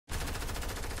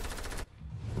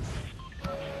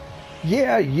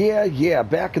Yeah.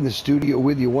 Back in the studio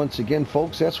with you once again,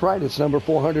 folks. That's right. It's number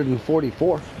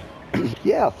 444.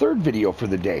 Yeah, third video for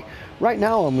the day. Right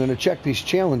now, I'm going to check these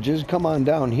challenges. Come on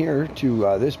down here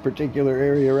to this particular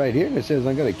area right here. And it says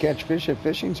I'm going to catch fish at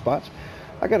fishing spots.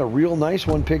 I got a real nice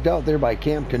one picked out there by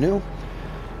Camp Canoe.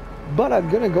 But I'm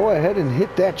going to go ahead and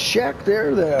hit that shack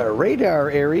there, the radar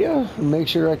area, and make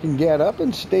sure I can get up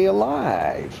and stay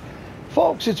alive.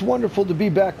 Folks, it's wonderful to be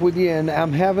back with you, and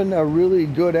I'm having a really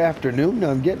good afternoon.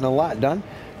 I'm getting a lot done,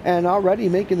 and already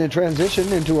making the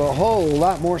transition into a whole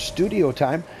lot more studio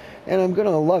time, and I'm going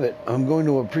to love it. I'm going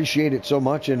to appreciate it so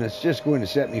much, and it's just going to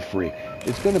set me free.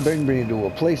 It's going to bring me into a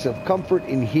place of comfort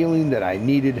and healing that I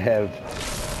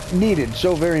have needed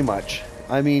so very much.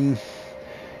 I mean,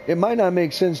 it might not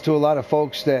make sense to a lot of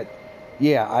folks that,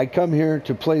 yeah, I come here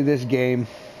to play this game,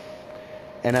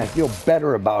 and I feel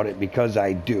better about it because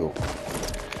I do.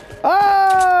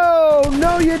 Oh,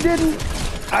 no, you didn't.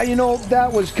 You know,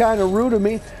 that was kind of rude of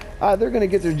me. They're going to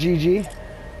get their GG.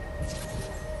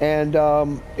 And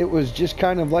it was just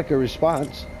kind of like a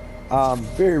response.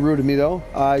 Very rude of me, though.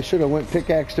 I should have went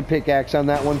pickaxe to pickaxe on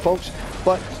that one, folks.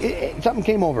 But something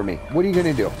came over me. What are you going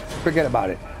to do? Forget about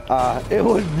it. It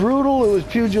was brutal. It was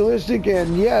pugilistic.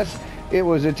 And, yes, it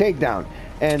was a takedown.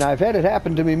 And I've had it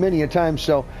happen to me many a time,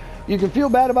 so you can feel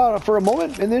bad about it for a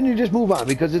moment, and then you just move on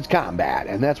because it's combat.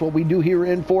 And that's what we do here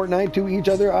in Fortnite to each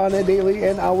other on a daily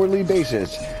and hourly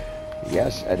basis.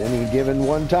 Yes, at any given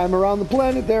one time around the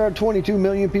planet, there are 22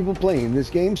 million people playing this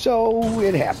game, so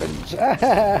it happens.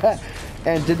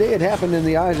 And today it happened in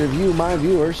the eyes of you, my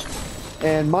viewers,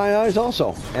 and my eyes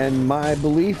also. And my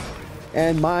belief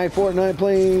and my Fortnite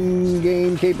playing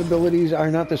game capabilities are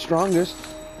not the strongest,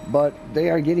 but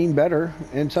they are getting better.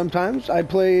 And sometimes I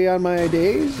play on my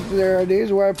days. There are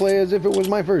days where I play as if it was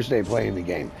my first day playing the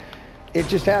game. It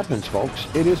just happens, folks.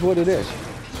 It is what it is.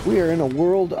 We are in a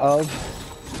world of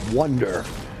wonder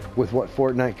with what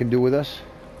Fortnite can do with us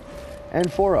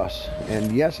and for us.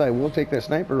 And yes, I will take that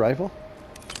sniper rifle.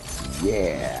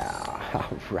 Yeah,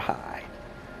 all right.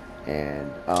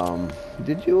 And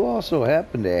did you also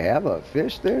happen to have a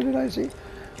fish there? Did I see?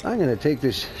 I'm going to take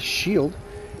this shield,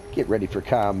 get ready for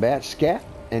combat, scat,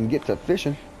 and get to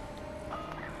fishing.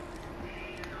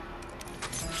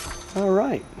 All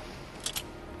right.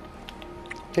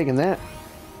 Taking that.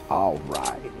 All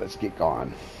right, let's get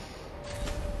going.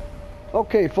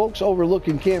 Okay, folks,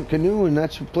 overlooking Camp Canoe, and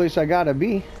that's the place I gotta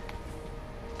be.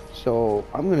 So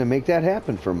I'm gonna make that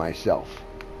happen for myself.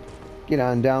 Get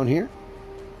on down here.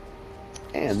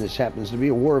 And this happens to be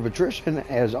a war of attrition,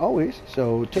 as always.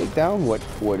 So take down what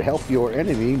would help your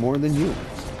enemy more than you.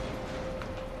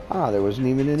 There wasn't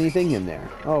even anything in there.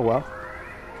 Oh, well.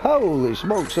 Holy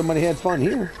smoke, somebody had fun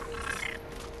here.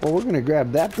 Well, we're gonna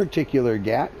grab that particular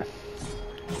gat.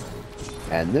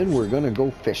 And then we're gonna go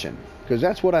fishing. Because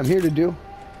that's what I'm here to do.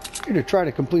 I'm here to try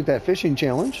to complete that fishing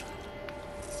challenge.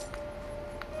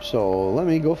 So let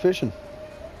me go fishing.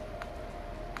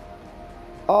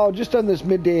 Oh, just on this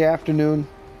midday afternoon,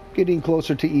 getting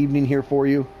closer to evening here for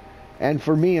you. And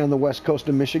for me on the west coast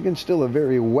of Michigan, still a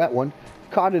very wet one.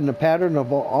 Caught in a pattern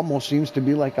of almost seems to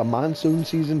be like a monsoon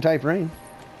season type rain.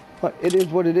 But it is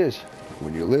what it is.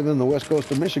 When you live in the west coast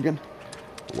of Michigan,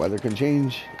 the weather can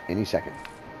change any second.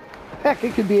 Heck,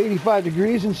 it could be 85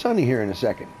 degrees and sunny here in a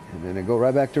second. And then it go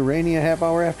right back to rainy a half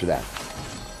hour after that.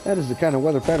 That is the kind of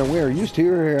weather pattern we are used to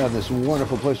here on this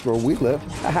wonderful place where we live.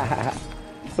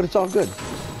 But it's all good.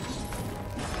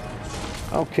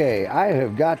 Okay, I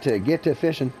have got to get to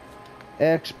fishing.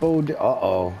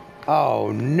 Uh-oh.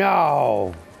 Oh,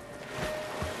 no.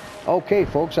 Okay,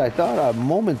 folks, I thought a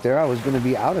moment there I was going to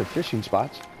be out of fishing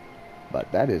spots.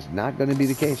 But that is not going to be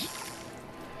the case.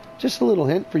 Just a little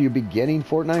hint for you beginning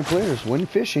Fortnite players. When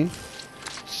fishing,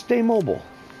 stay mobile.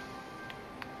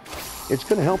 It's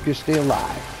going to help you stay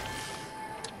alive.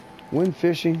 When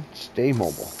fishing, stay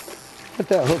mobile. Let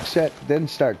that hook set, then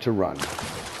start to run.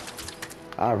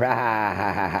 All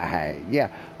right. Yeah.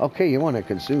 Okay, you want to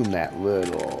consume that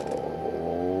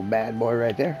little bad boy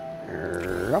right there.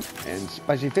 And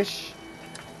spicy fish.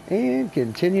 And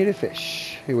continue to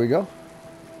fish. Here we go.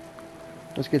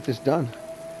 Let's get this done.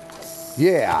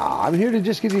 Yeah, I'm here to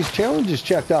just get these challenges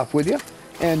checked off with you.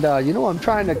 And, you know, I'm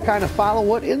trying to kind of follow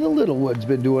what In the Littlewood's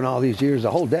been doing all these years,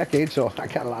 a whole decade, so I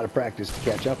got a lot of practice to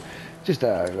catch up. Just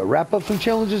wrap up some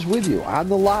challenges with you on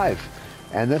the live.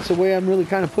 And that's the way I'm really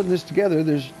kind of putting this together.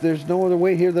 There's no other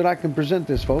way here that I can present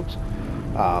this, folks.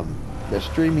 The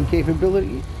streaming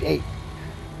capability, hey,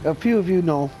 a few of you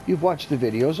know, you've watched the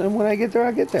videos, and when I get there,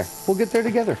 I get there. We'll get there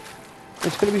together.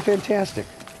 It's going to be fantastic.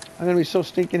 I'm going to be so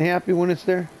stinking happy when it's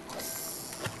there.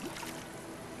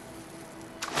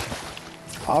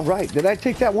 All right, did I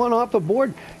take that one off the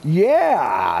board?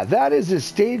 Yeah, that is a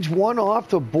stage 1 off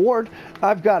the board.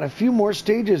 I've got a few more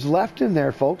stages left in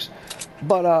there, folks.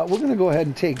 But we're going to go ahead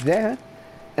and take that,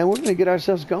 and we're going to get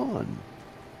ourselves going.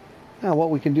 Now, what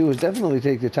we can do is definitely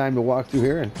take the time to walk through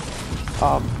here. And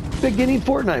beginning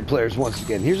Fortnite players, once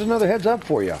again, here's another heads up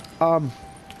for you.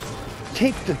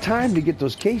 Take the time to get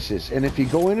those cases, and if you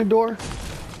go in a door,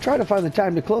 try to find the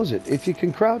time to close it. If you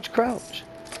can crouch, crouch.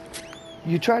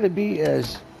 You try to be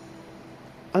as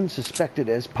unsuspected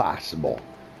as possible.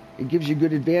 It gives you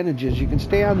good advantages. You can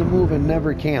stay on the move and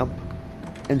never camp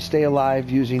and stay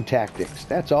alive using tactics.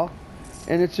 That's all.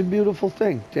 And it's a beautiful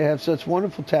thing to have such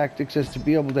wonderful tactics as to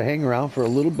be able to hang around for a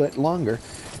little bit longer,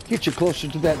 get you closer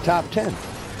to that top 10.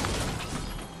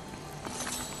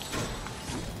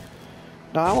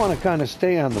 Now I want to kind of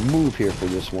stay on the move here for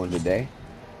this one today.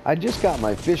 I just got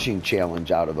my fishing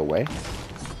challenge out of the way.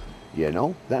 You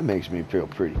know, that makes me feel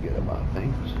pretty good about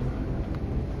things.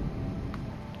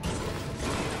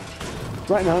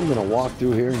 Right now I'm going to walk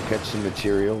through here and catch some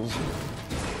materials.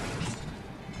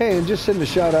 Hey, and just send a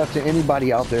shout out to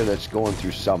anybody out there that's going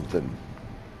through something.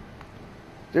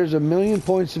 There's a million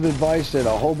points of advice that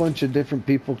a whole bunch of different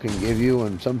people can give you,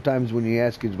 and sometimes when you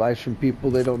ask advice from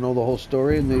people, they don't know the whole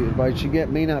story, and the advice you get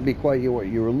may not be quite what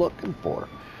you were looking for.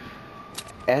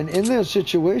 And in those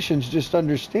situations, just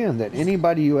understand that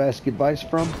anybody you ask advice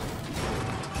from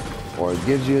or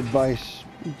gives you advice,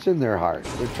 it's in their heart.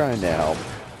 They're trying to help.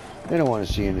 They don't want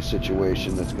to see you in a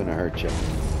situation that's going to hurt you.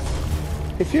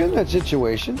 If you're in that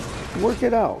situation, work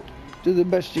it out. Do the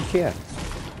best you can.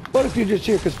 But if you're just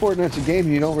here because Fortnite's a game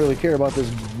and you don't really care about this,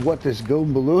 what this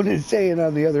goon balloon is saying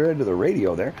on the other end of the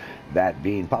radio there, that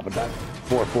being Papa Doc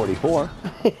 444,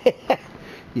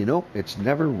 you know, it's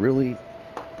never really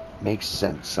makes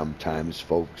sense sometimes,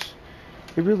 folks.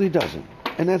 It really doesn't.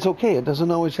 And that's okay. It doesn't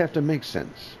always have to make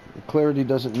sense. The clarity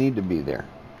doesn't need to be there.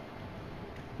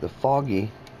 The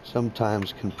foggy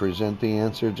sometimes can present the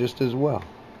answer just as well.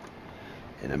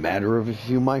 In a matter of a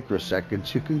few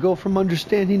microseconds, you can go from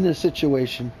understanding the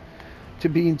situation to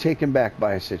being taken back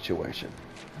by a situation.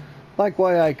 Like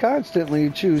why I constantly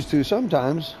choose to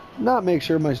sometimes not make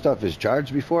sure my stuff is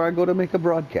charged before I go to make a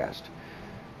broadcast.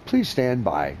 Please stand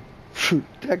by.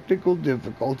 Technical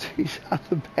difficulties on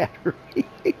the battery.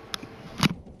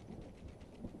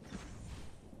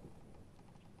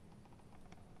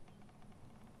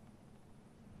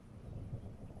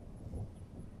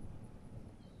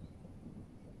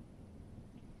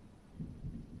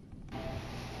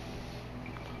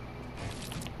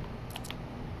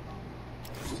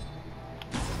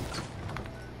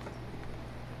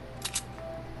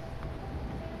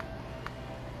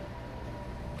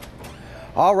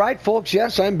 All right, folks,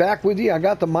 yes, I'm back with you. I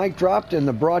got the mic dropped and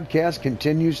the broadcast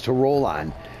continues to roll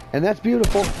on. And that's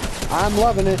beautiful. I'm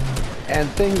loving it. And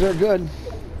things are good.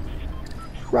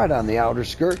 Right on the outer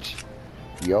skirts.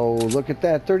 Yo, look at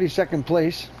that, 32nd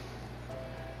place.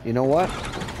 You know what?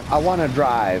 I want to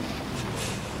drive.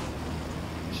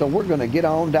 So we're going to get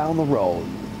on down the road.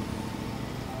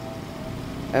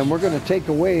 And we're going to take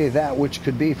away that which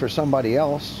could be for somebody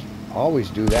else. Always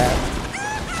do that.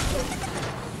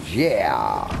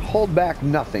 Yeah, hold back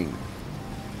nothing.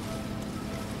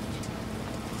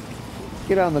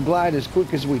 Get on the glide as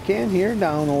quick as we can here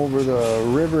down over the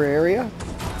river area.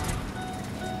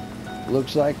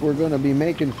 Looks like we're going to be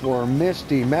making for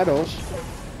Misty Meadows.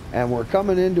 And we're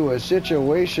coming into a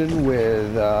situation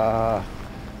with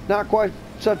not quite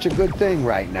such a good thing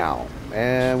right now.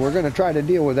 And we're going to try to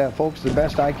deal with that, folks, the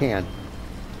best I can.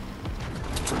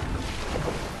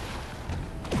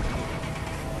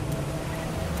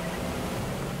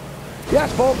 Yes,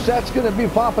 folks, that's going to be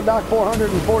Papa Doc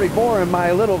 444 and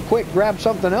my little quick grab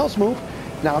something else move.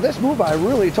 Now, this move I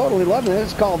really totally love, and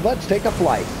it's called Let's Take a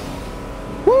Flight.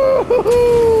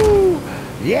 Woo-hoo-hoo!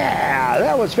 Yeah,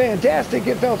 that was fantastic.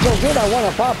 It felt so good. I want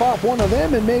to pop off one of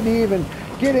them and maybe even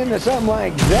get into something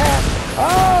like that.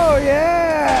 Oh,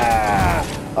 yeah!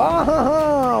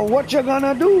 What you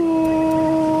gonna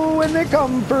do when they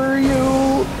come for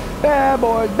you? Bad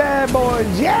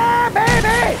boys, yeah,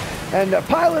 baby! And to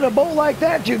pilot a boat like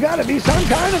that, you gotta be some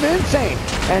kind of insane.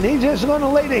 And he's just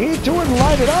gonna lay the heat to it and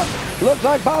light it up. Looks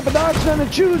like Papa Doc's gonna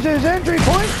choose his entry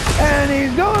point, and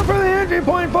he's going for the entry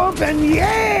point, folks, and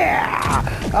yeah!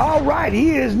 All right,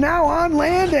 he is now on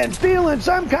land and feeling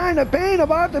some kind of pain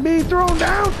about to be thrown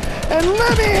down, and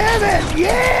let me have it!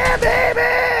 Yeah,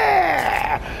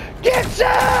 baby! Get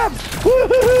some!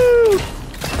 Woo-hoo-hoo!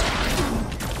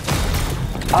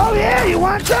 Oh yeah, you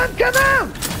want some? Come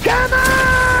on! Come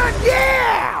on!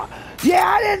 Yeah! Yeah,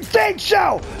 I didn't think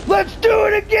so! Let's do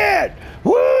it again!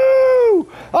 Woo!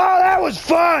 Oh, that was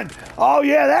fun. Oh,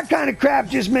 yeah, that kind of crap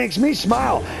just makes me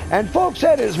smile. And folks,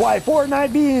 that is why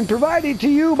Fortnite being provided to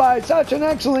you by such an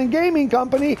excellent gaming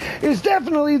company is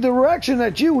definitely the direction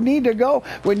that you need to go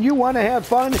when you want to have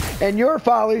fun and your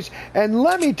follies. And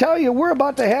let me tell you, we're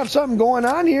about to have something going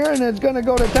on here, and it's going to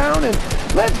go to town, and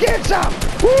let's get some.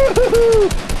 Woo-hoo-hoo!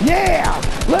 Yeah!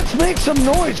 Let's make some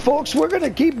noise, folks. We're going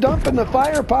to keep dumping the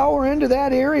firepower into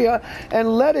that area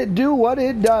and let it do what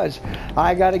it does.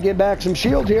 I got to get back some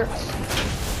shield here.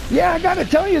 Yeah, I got to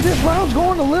tell you, this round's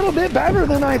going a little bit better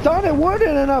than I thought it would,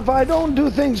 and if I don't do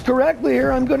things correctly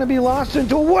here, I'm going to be lost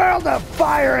into a world of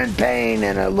fire and pain,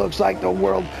 and it looks like the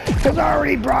world has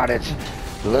already brought its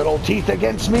little teeth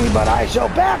against me, but I shall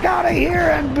back out of here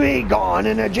and be gone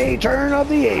in a J-turn of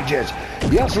the ages.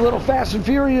 Yes, a little fast and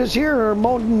furious here.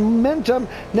 Momentum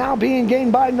now being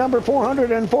gained by number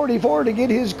 444 to get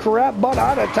his crap butt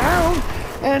out of town.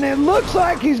 And it looks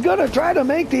like he's going to try to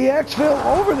make the exfil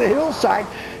over the hillside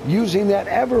using that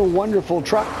ever wonderful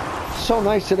truck. So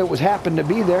nice that it was happened to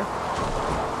be there.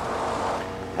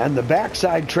 And the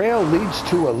backside trail leads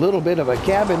to a little bit of a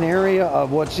cabin area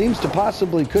of what seems to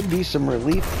possibly could be some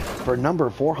relief for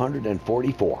number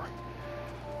 444.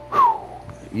 Whew.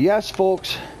 Yes,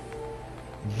 folks,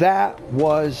 that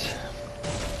was,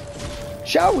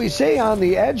 shall we say, on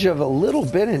the edge of a little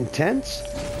bit intense.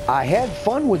 I had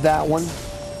fun with that one.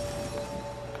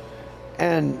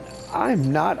 And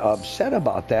I'm not upset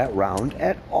about that round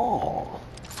at all.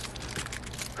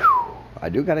 Whew. I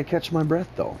do got to catch my breath,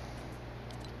 though.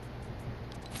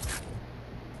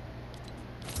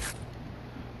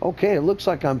 Okay, it looks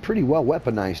like I'm pretty well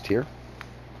weaponized here.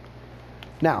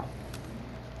 Now,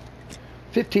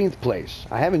 15th place.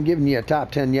 I haven't given you a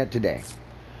top 10 yet today.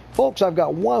 Folks, I've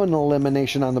got one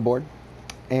elimination on the board.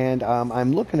 And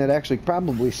I'm looking at actually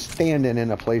probably standing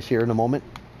in a place here in a moment.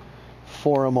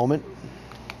 For a moment.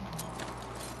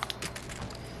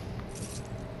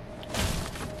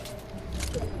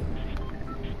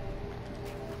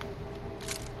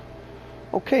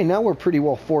 Okay, now we're pretty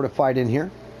well fortified in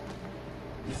here.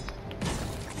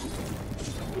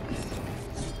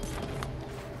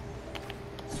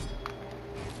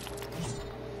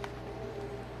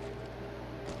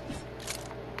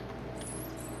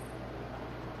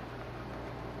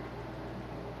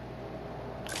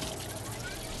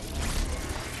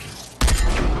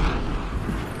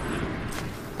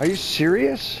 Are you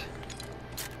serious?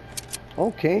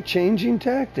 Okay, changing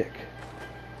tactic.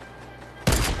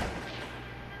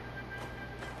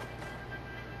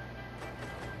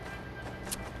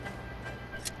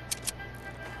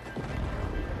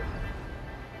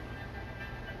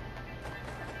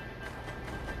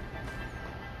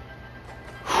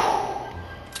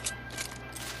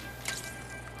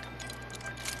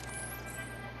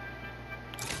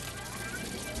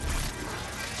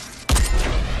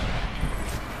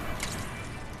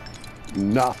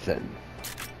 Nothing.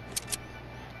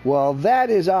 Well, that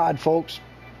is odd, folks.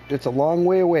 It's a long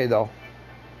way away, though.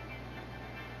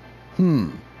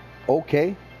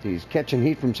 Okay. He's catching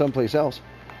heat from someplace else.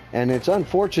 And it's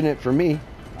unfortunate for me.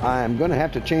 I'm going to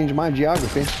have to change my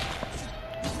geography.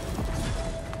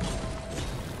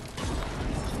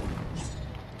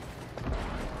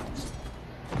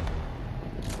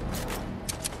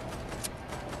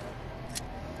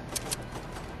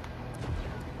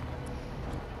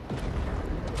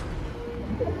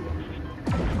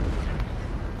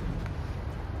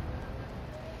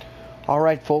 All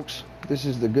right, folks, this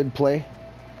is the good play.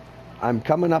 I'm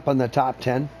coming up on the top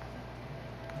 10.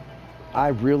 I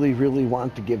really, really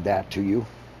want to give that to you.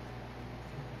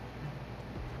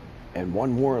 And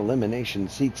one more elimination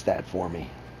seats that for me.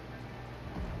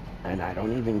 And I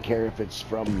don't even care if it's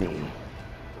from me.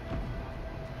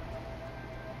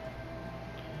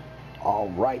 All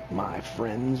right, my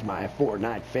friends, my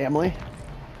Fortnite family.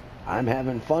 I'm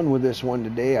having fun with this one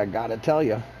today, I gotta tell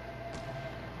you.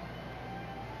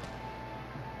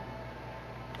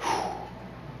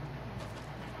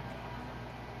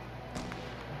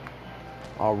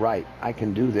 All right, I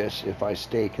can do this if I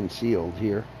stay concealed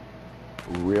here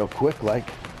real quick like.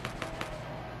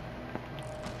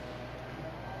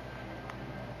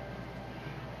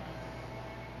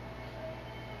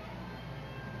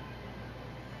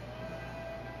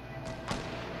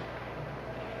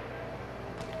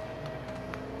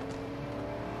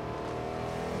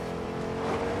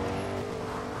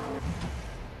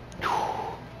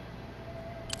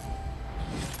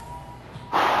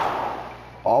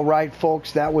 All right,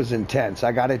 folks, that was intense.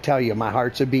 I got to tell you, my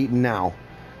heart's a beating now.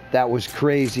 That was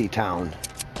crazy town.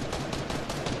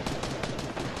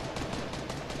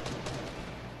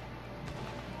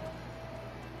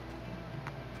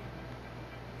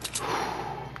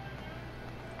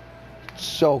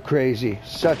 So crazy.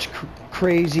 Such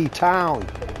crazy town.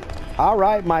 All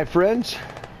right, my friends.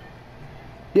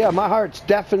 Yeah, my heart's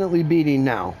definitely beating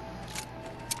now.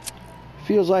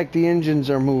 Feels like the engines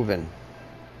are moving.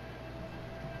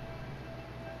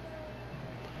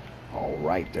 All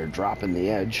right, they're dropping the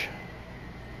edge.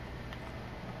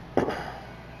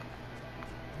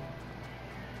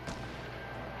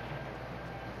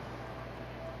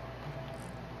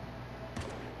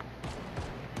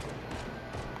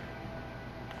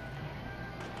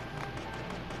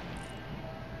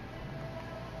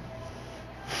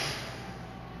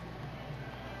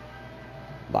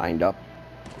 Lined up.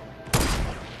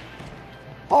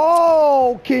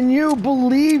 Oh, can you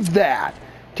believe that?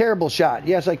 Terrible shot.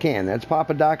 Yes, I can. That's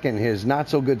Papa Doc and his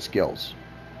not-so-good skills.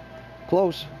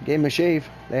 Close. Gave him a shave.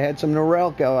 They had some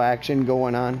Norelco action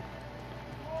going on.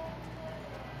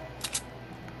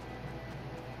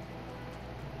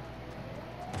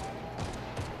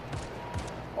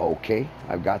 Okay,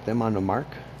 I've got them on the mark.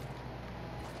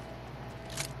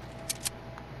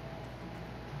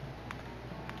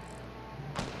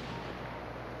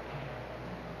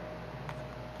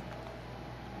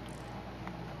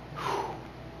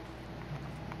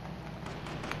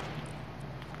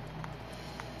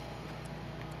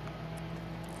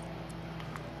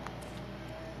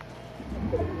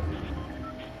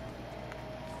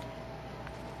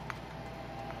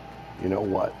 You know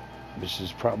what? This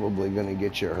is probably going to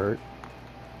get you hurt,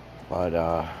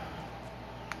 but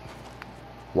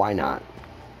why not?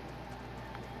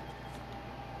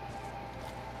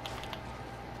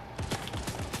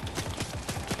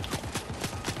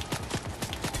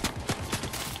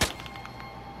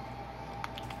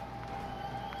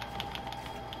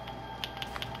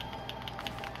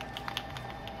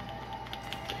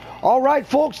 All right,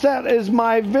 folks, that is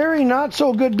my very not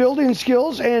so good building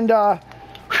skills, and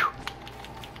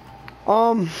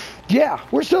yeah,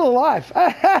 we're still alive.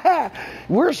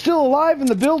 We're still alive, and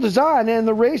the build is on, and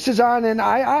the race is on, and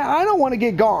I don't want to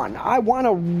get gone. I want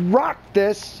to rock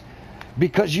this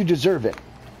because you deserve it.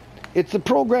 It's the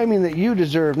programming that you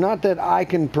deserve, not that I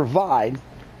can provide,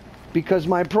 because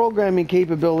my programming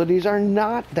capabilities are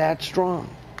not that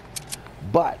strong.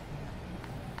 But,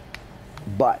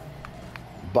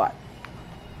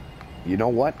 you know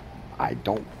what? I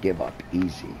don't give up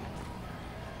easy.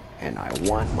 And I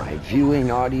want my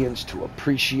viewing audience to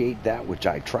appreciate that which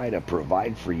I try to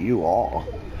provide for you all.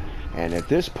 And at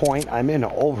this point, I'm in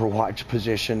an Overwatch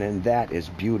position, and that is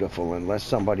beautiful, unless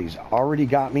somebody's already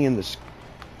got me in the...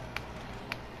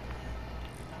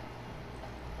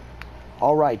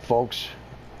 All right, folks.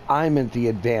 I'm at the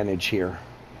advantage here.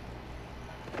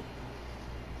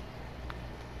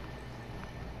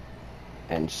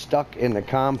 And stuck in the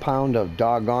compound of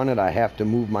doggone it, I have to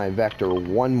move my vector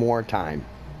one more time.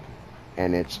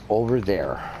 And it's over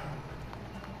there.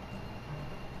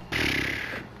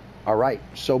 All right,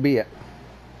 so be it.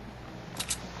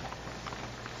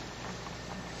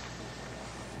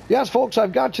 Yes, folks,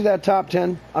 I've got to that top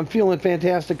 10. I'm feeling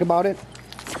fantastic about it.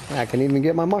 I can even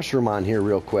get my mushroom on here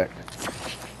real quick.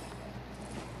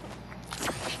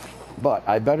 But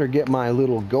I better get my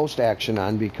little ghost action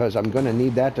on, because I'm going to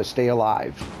need that to stay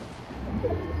alive.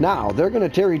 Now, they're going to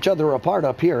tear each other apart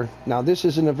up here. Now, this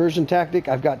is an aversion tactic.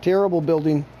 I've got terrible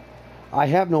building. I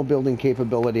have no building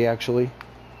capability, actually.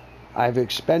 I've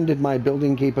expended my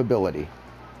building capability.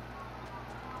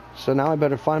 So now I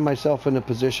better find myself in a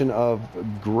position of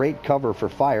great cover for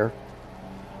fire.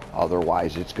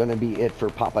 Otherwise, it's going to be it for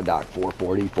Papa Doc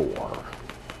 444.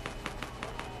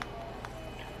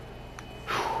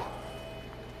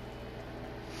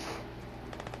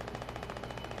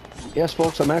 Yes,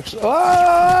 folks, I'm actually...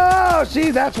 Oh,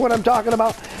 see, that's what I'm talking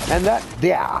about. And that,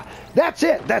 yeah, that's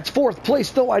it. That's fourth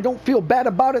place, though. I don't feel bad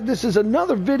about it. This is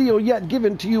another video yet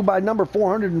given to you by number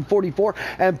 444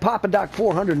 and Papa Doc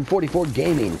 444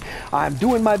 Gaming. I'm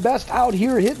doing my best out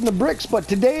here hitting the bricks, but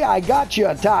today I got you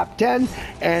a top 10.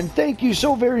 And thank you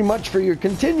so very much for your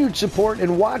continued support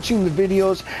and watching the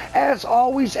videos. As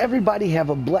always, everybody have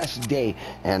a blessed day.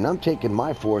 And I'm taking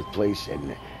my fourth place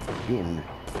and being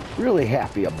really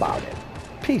happy about it.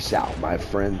 Peace out, my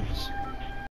friends.